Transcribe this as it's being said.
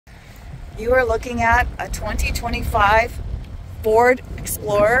You are looking at a 2025 Ford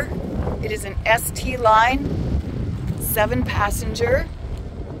Explorer. It is an ST line, 7-passenger.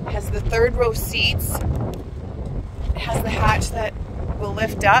 It has the 3rd row seats. It has the hatch that will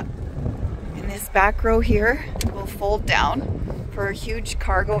lift up. And this back row here will fold down for a huge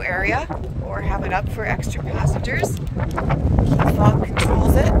cargo area or have it up for extra passengers. Key fob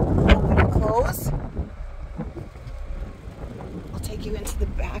controls it, open and close. I'll take you into the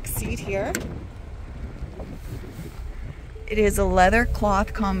back seat here. It is a leather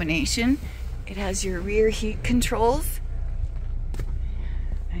cloth combination. It has your rear heat controls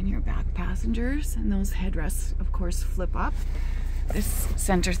and your back passengers, and those headrests of course flip up. This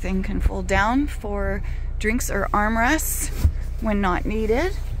center thing can fold down for drinks or armrests when not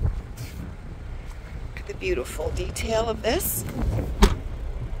needed. Look at the beautiful detail of this.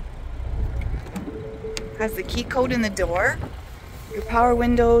 Has the key code in the door, your power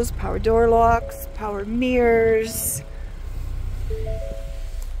windows, power door locks, power mirrors,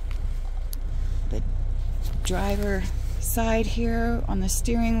 the driver side here on the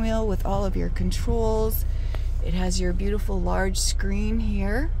steering wheel with all of your controls. It has your beautiful large screen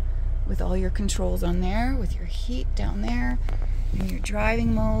here with all your controls on there, with your heat down there and your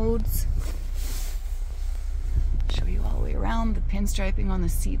driving modes. Show you all the way around. The pinstriping on the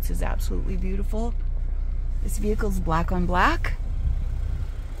seats is absolutely beautiful. This vehicle is black on black.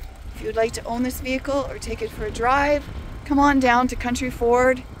 If you would like to own this vehicle or take it for a drive, come on down to Country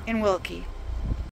Ford in Wilkie.